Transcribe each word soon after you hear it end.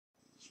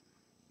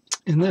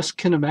In this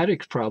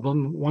kinematics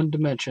problem, one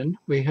dimension,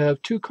 we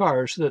have two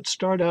cars that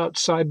start out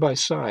side by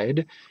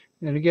side.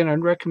 And again,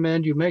 I'd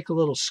recommend you make a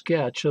little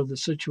sketch of the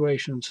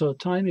situation. So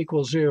time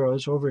equals 0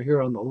 is over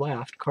here on the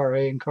left. Car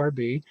A and car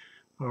B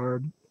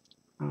are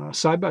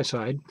side by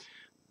side.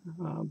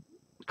 Uh,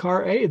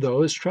 Car A,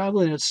 though, is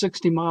traveling at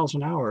 60 miles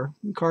an hour.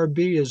 Car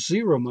B is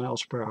 0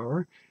 miles per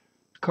hour.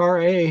 Car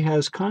A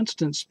has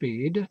constant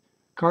speed.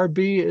 Car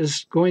B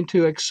is going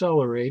to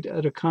accelerate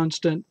at a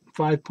constant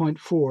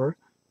 5.4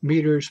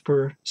 meters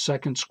per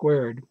second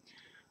squared.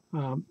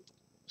 Um,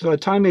 so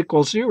at time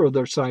equals 0,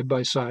 they're side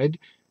by side.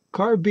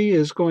 Car B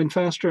is going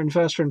faster and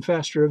faster and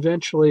faster.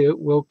 Eventually, it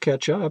will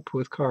catch up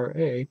with car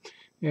A.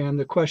 And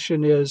the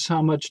question is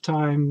how much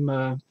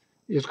time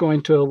is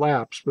going to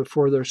elapse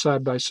before they're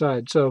side by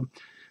side. So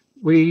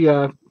we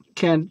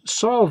can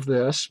solve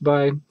this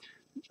by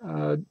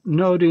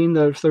noting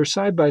that if they're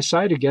side by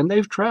side again,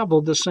 they've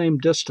traveled the same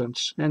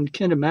distance. And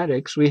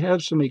kinematics, we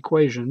have some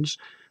equations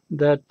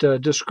that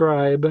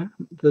describe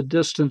the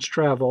distance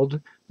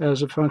traveled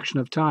as a function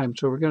of time.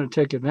 So we're going to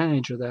take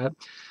advantage of that.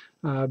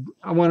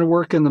 I want to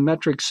work in the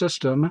metric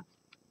system.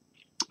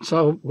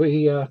 So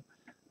we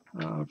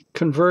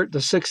convert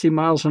the 60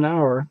 miles an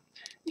hour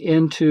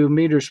into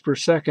meters per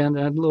second.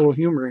 And a little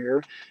humor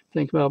here.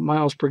 Think about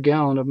miles per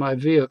gallon of my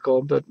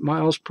vehicle, but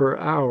miles per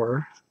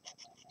hour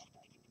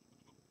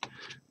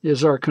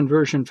is our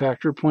conversion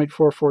factor.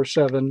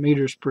 0.447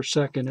 meters per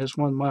second is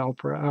 1 mile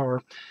per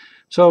hour.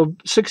 So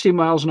 60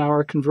 miles an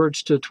hour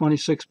converts to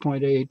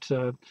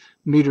 26.8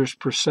 meters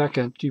per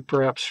second. You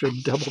perhaps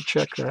should double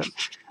check that.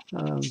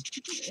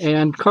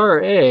 And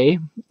car A,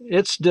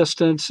 its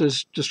distance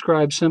is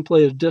described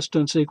simply as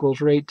distance equals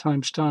rate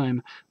times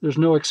time. There's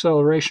no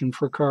acceleration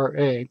for car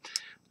A.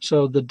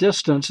 So the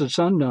distance that's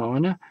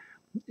unknown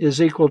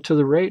is equal to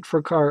the rate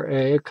for car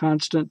A, a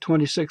constant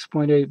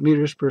 26.8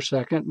 meters per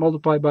second,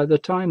 multiplied by the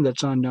time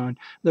that's unknown.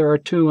 There are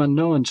two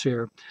unknowns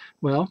here.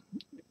 Well,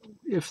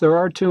 if there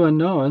are two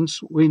unknowns,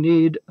 we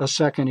need a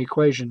second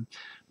equation.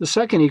 The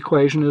second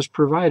equation is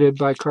provided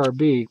by car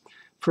B.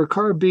 For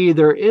car B,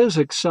 there is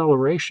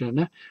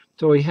acceleration,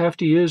 so we have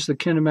to use the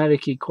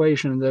kinematic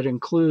equation that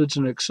includes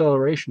an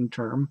acceleration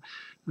term.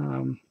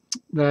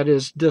 That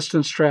is,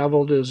 distance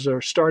traveled is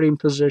our starting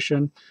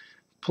position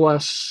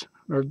plus,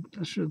 or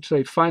I should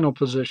say final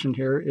position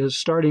here, is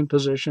starting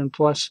position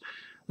plus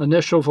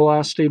initial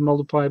velocity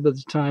multiplied by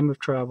the time of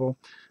travel,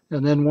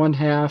 and then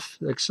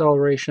 1/2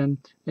 acceleration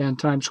and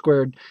time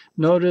squared.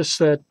 Notice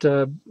that,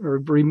 or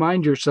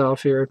remind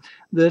yourself here,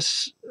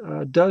 this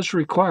does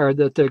require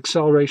that the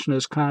acceleration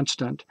is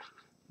constant.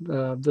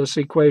 This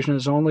equation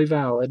is only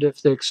valid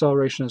if the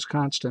acceleration is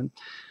constant.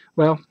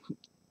 Well,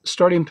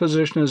 starting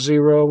position is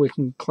 0, we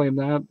can claim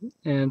that,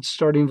 and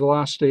starting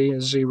velocity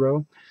is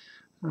 0.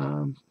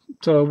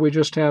 So we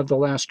just have the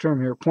last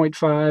term here,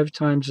 0.5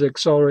 times the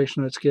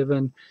acceleration that's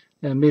given,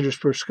 and meters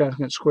per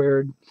second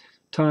squared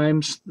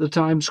times the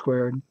time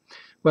squared.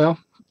 Well,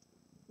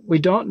 we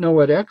don't know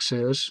what x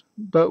is,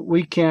 but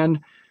we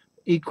can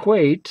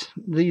equate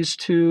these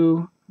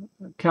two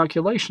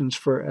calculations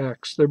for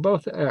x. They're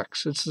both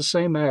x. It's the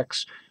same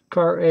x.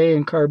 Car A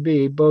and car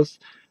B both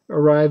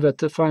arrive at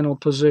the final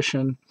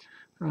position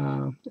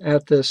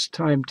at this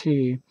time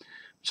t.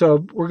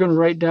 So we're going to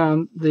write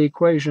down the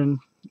equation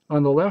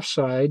on the left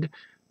side,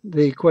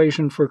 the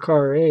equation for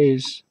car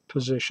A's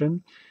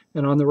position,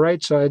 and on the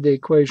right side, the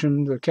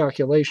equation, the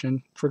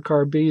calculation for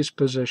car B's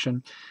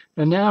position.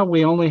 And now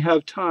we only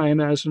have time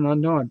as an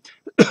unknown.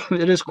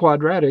 It is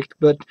quadratic,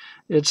 but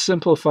it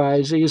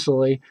simplifies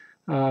easily.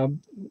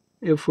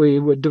 If we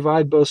would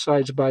divide both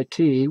sides by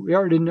t, we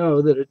already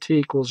know that at t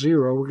equals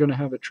 0, we're going to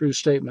have a true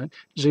statement.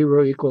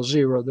 0 equals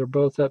 0. They're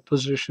both at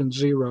position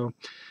 0.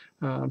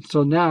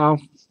 So now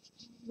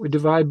we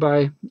divide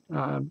by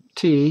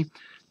t,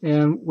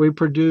 and we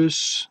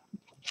produce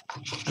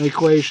an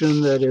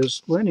equation that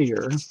is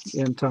linear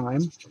in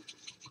time.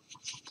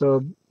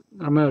 So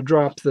I'm going to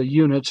drop the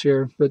units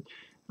here, but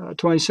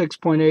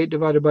 26.8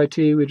 divided by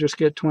t, we just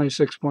get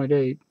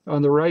 26.8.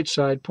 On the right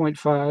side,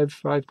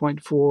 0.5,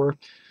 5.4,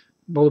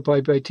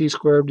 multiplied by t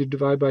squared, we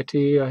divide by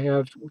t, I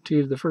have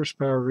t to the first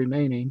power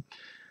remaining.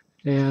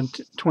 And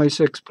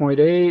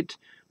 26.8,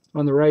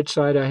 on the right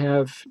side, I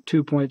have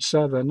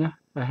 2.7,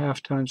 a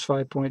half times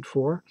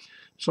 5.4.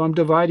 So I'm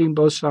dividing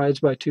both sides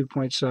by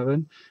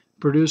 2.7,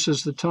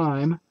 produces the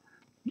time,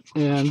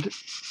 and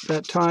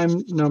that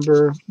time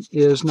number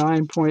is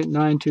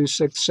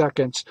 9.926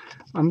 seconds.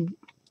 I'm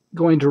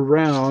going to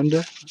round,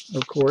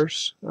 of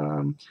course,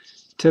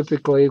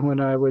 typically when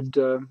I would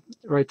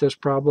write this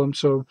problem.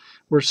 So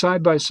we're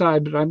side by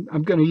side, but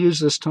I'm going to use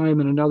this time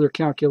in another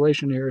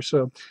calculation here,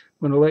 so I'm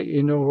going to let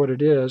you know what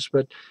it is.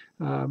 But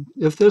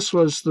if this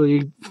was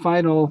the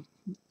final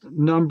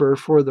number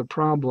for the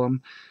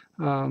problem,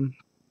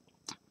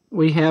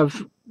 we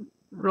have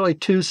really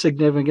two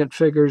significant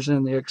figures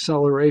in the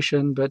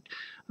acceleration, but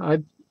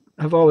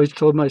I've always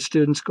told my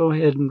students, go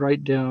ahead and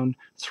write down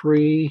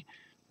 3.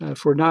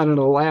 If we're not in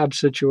a lab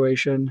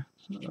situation,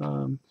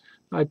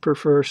 I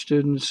prefer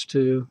students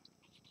to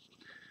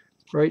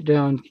write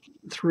down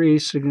three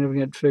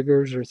significant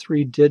figures or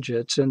three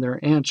digits in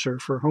their answer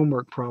for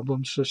homework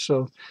problems, just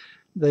so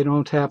they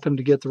don't happen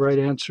to get the right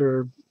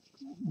answer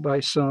by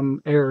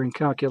some error in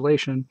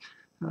calculation.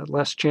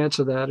 Less chance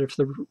of that if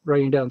they're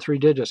writing down three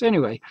digits.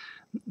 Anyway,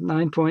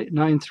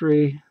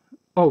 9.93,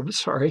 oh,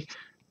 sorry,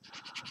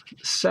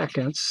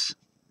 seconds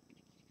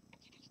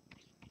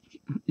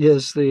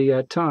is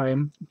the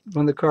time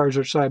when the cars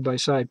are side by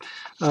side.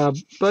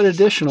 But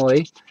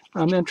additionally,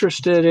 I'm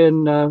interested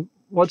in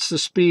what's the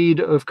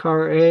speed of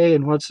car A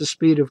and what's the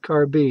speed of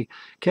car B.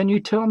 Can you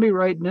tell me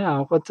right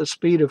now what the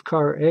speed of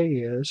car A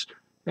is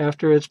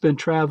after it's been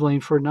traveling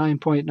for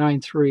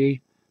 9.93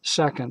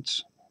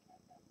 seconds?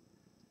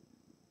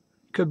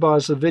 Could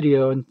pause the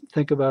video and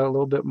think about it a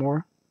little bit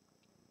more.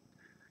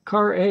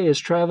 Car A is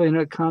traveling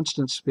at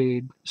constant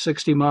speed,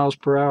 60 miles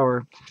per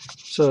hour.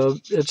 So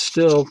it's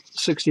still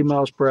 60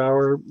 miles per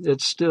hour.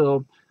 It's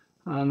still,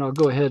 and I'll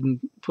go ahead and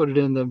put it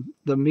in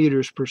the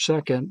meters per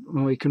second.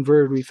 When we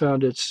converted, we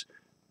found it's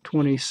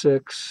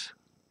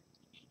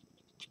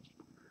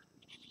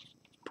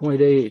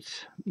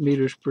 26.8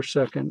 meters per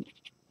second.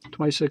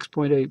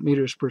 26.8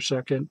 meters per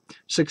second,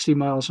 60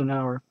 miles an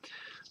hour.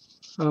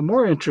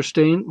 More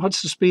interesting,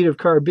 what's the speed of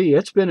car B?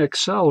 It's been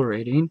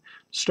accelerating,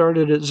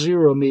 started at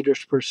 0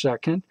 meters per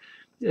second.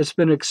 It's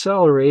been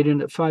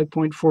accelerating at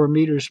 5.4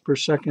 meters per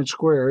second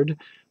squared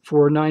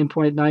for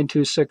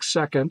 9.926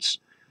 seconds.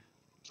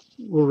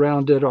 We'll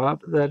round it off,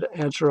 that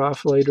answer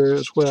off later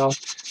as well.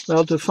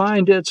 Well, to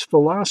find its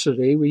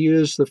velocity, we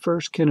use the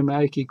first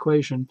kinematic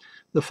equation.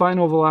 The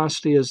final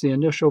velocity is the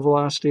initial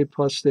velocity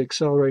plus the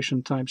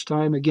acceleration times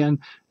time. Again,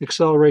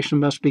 acceleration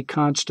must be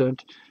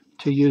constant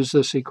to use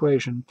this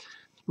equation.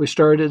 We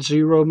start at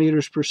 0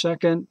 meters per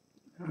second.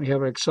 We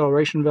have an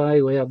acceleration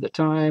value. We have the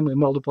time. We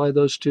multiply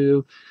those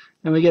two,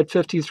 and we get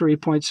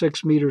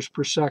 53.6 meters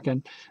per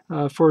second.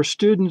 For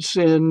students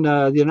in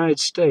the United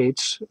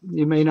States,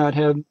 you may not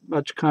have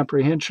much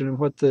comprehension of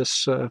what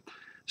this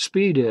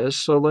speed is,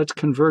 so let's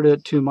convert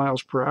it to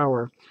miles per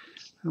hour.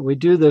 We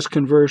do this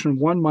conversion.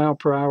 1 mile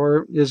per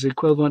hour is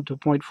equivalent to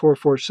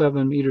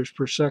 0.447 meters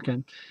per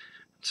second.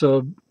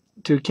 So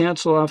to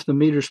cancel off the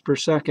meters per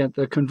second,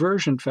 the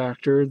conversion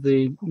factor,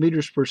 the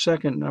meters per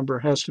second number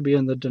has to be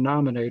in the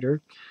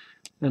denominator.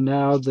 And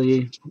now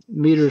the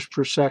meters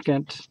per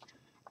second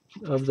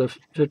of the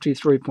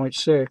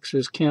 53.6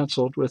 is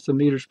canceled with the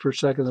meters per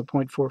second of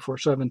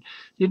 0.447.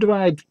 You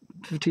divide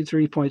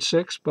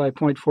 53.6 by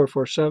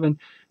 0.447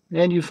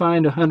 and you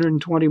find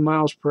 120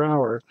 miles per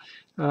hour.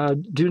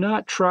 Do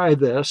not try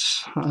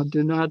this.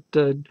 Do not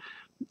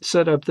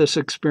set up this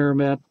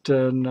experiment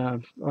on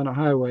a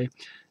highway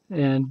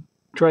and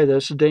try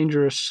this.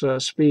 Dangerous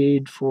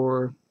speed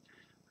for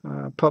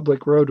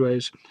public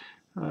roadways,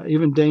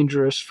 even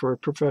dangerous for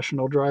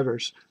professional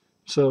drivers.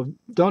 So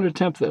don't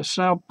attempt this.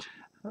 Now,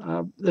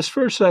 this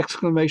first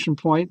exclamation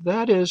point,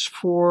 that is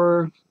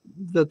for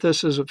that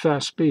this is a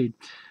fast speed.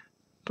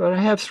 But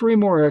I have three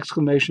more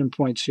exclamation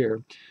points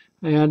here.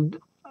 And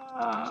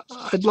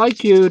I'd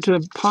like you to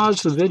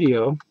pause the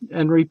video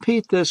and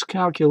repeat this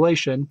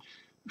calculation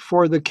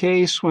for the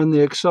case when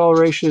the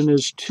acceleration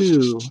is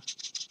 2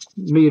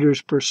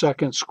 meters per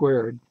second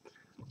squared.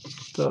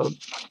 So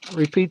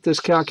repeat this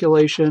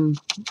calculation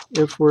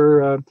if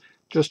we're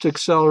just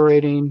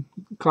accelerating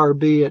car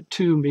B at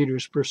 2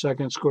 meters per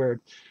second squared.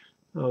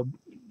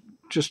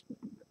 Just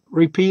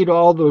repeat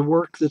all the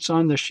work that's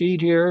on the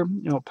sheet here.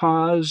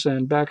 Pause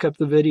and back up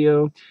the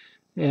video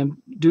and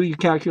do your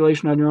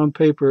calculation on your own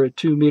paper at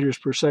 2 meters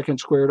per second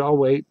squared. I'll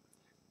wait.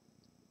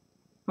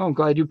 Oh, I'm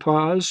glad you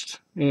paused.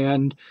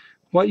 And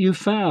what you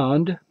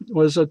found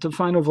was that the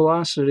final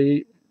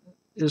velocity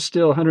is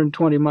still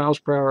 120 miles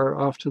per hour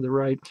off to the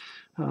right.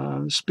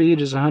 Speed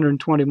is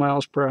 120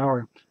 miles per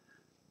hour.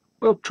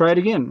 Well, try it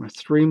again with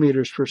 3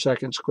 meters per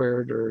second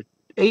squared or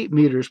 8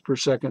 meters per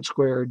second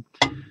squared.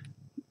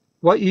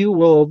 What you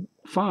will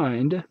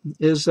find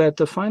is that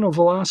the final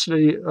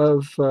velocity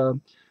of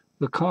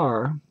the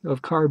car,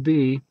 of car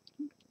B,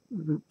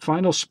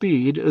 final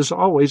speed is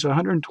always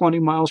 120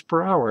 miles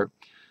per hour.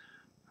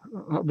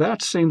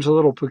 That seems a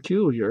little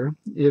peculiar.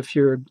 If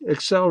you're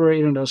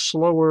accelerating at a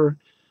slower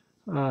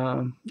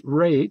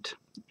rate,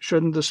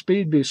 shouldn't the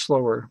speed be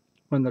slower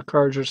when the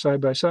cars are side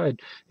by side?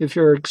 If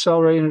you're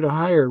accelerating at a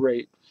higher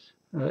rate,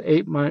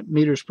 8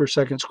 meters per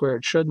second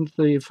squared, shouldn't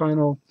the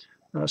final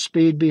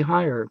speed be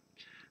higher?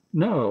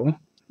 No.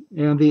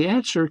 And the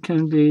answer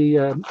can be,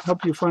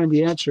 help you find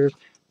the answer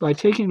by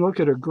taking a look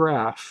at a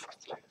graph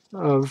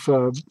of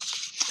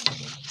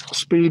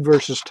speed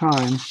versus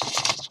time.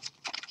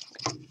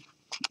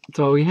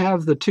 So we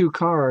have the two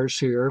cars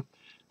here.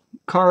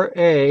 Car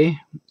A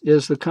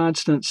is the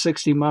constant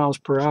 60 miles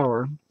per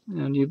hour,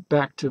 and you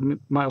back to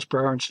miles per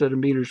hour instead of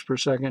meters per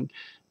second.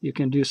 You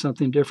can do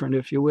something different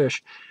if you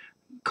wish.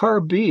 Car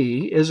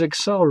B is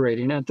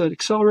accelerating, and the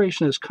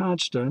acceleration is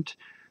constant.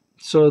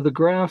 So the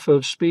graph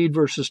of speed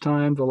versus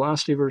time,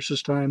 velocity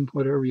versus time,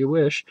 whatever you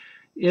wish,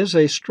 is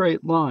a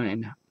straight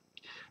line.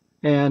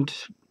 And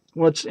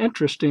what's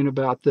interesting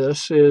about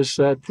this is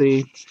that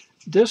the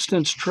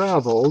distance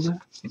traveled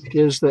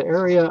is the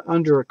area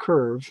under a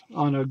curve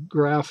on a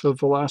graph of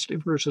velocity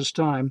versus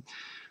time.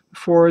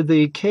 For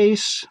the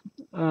case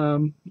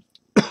of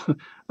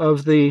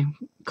the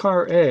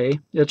car A,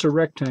 it's a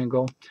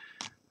rectangle.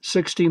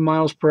 60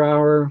 miles per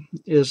hour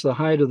is the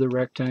height of the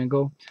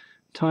rectangle.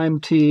 Time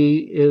t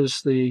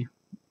is the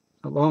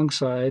long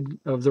side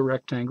of the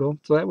rectangle.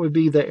 So that would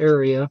be the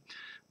area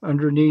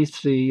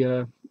underneath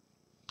the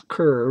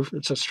curve.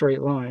 It's a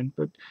straight line,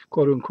 but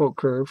quote unquote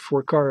curve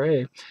for car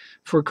A.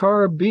 For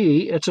car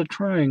B, it's a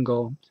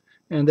triangle.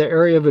 And the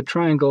area of a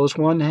triangle is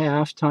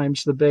 1/2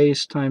 times the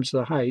base times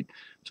the height.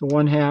 So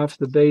 1/2,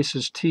 the base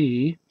is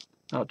t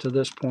out to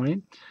this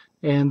point.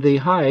 And the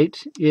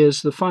height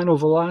is the final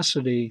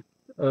velocity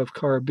of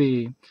car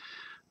B.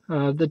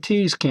 The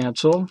t's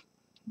cancel,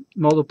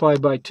 multiply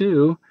by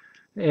 2,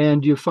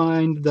 and you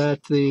find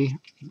that the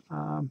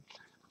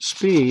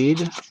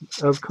speed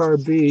of car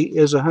B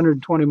is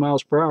 120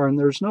 miles per hour, and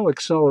there's no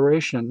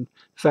acceleration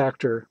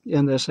factor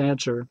in this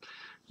answer.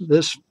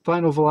 This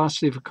final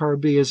velocity of car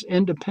B is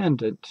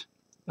independent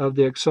of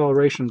the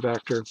acceleration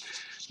factor.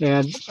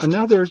 And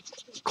another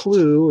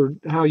clue, or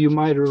how you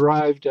might have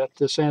arrived at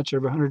this answer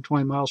of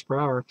 120 miles per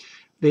hour,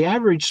 the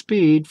average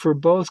speed for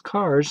both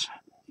cars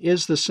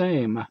is the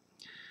same.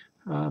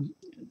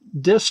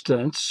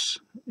 Distance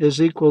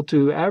is equal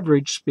to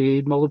average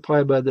speed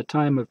multiplied by the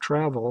time of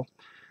travel.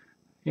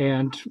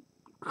 And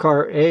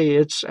car A,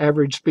 its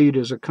average speed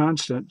is a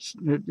constant,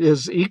 it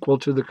is equal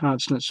to the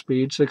constant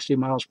speed, 60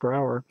 miles per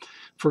hour.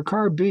 For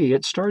car B,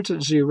 it starts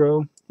at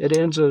 0, it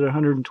ends at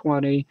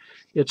 120.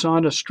 It's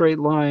on a straight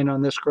line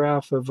on this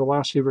graph of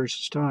velocity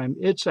versus time.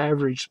 Its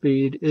average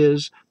speed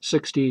is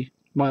 60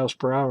 miles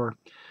per hour.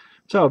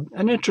 So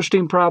an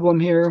interesting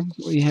problem here.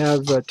 We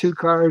have two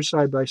cars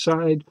side by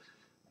side,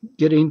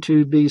 getting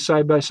to be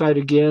side by side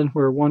again,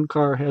 where one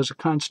car has a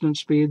constant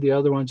speed, the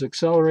other one's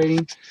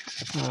accelerating.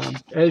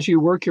 As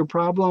you work your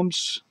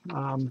problems,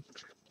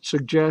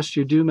 suggest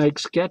you do make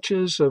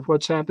sketches of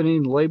what's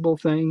happening, label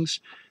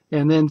things,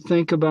 and then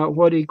think about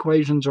what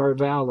equations are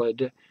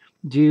valid.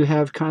 Do you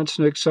have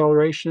constant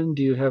acceleration?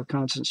 Do you have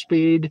constant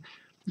speed?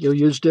 You'll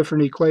use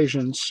different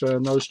equations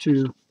in those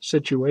two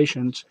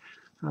situations.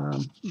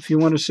 If you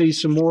want to see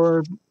some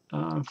more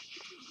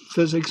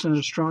physics and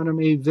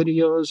astronomy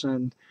videos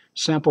and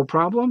sample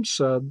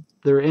problems,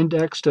 they're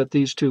indexed at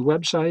these two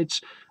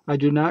websites. I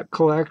do not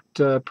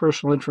collect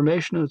personal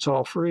information. It's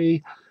all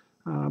free.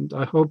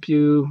 I hope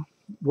you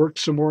worked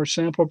some more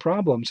sample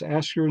problems.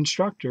 Ask your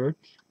instructor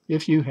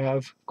if you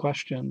have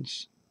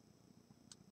questions.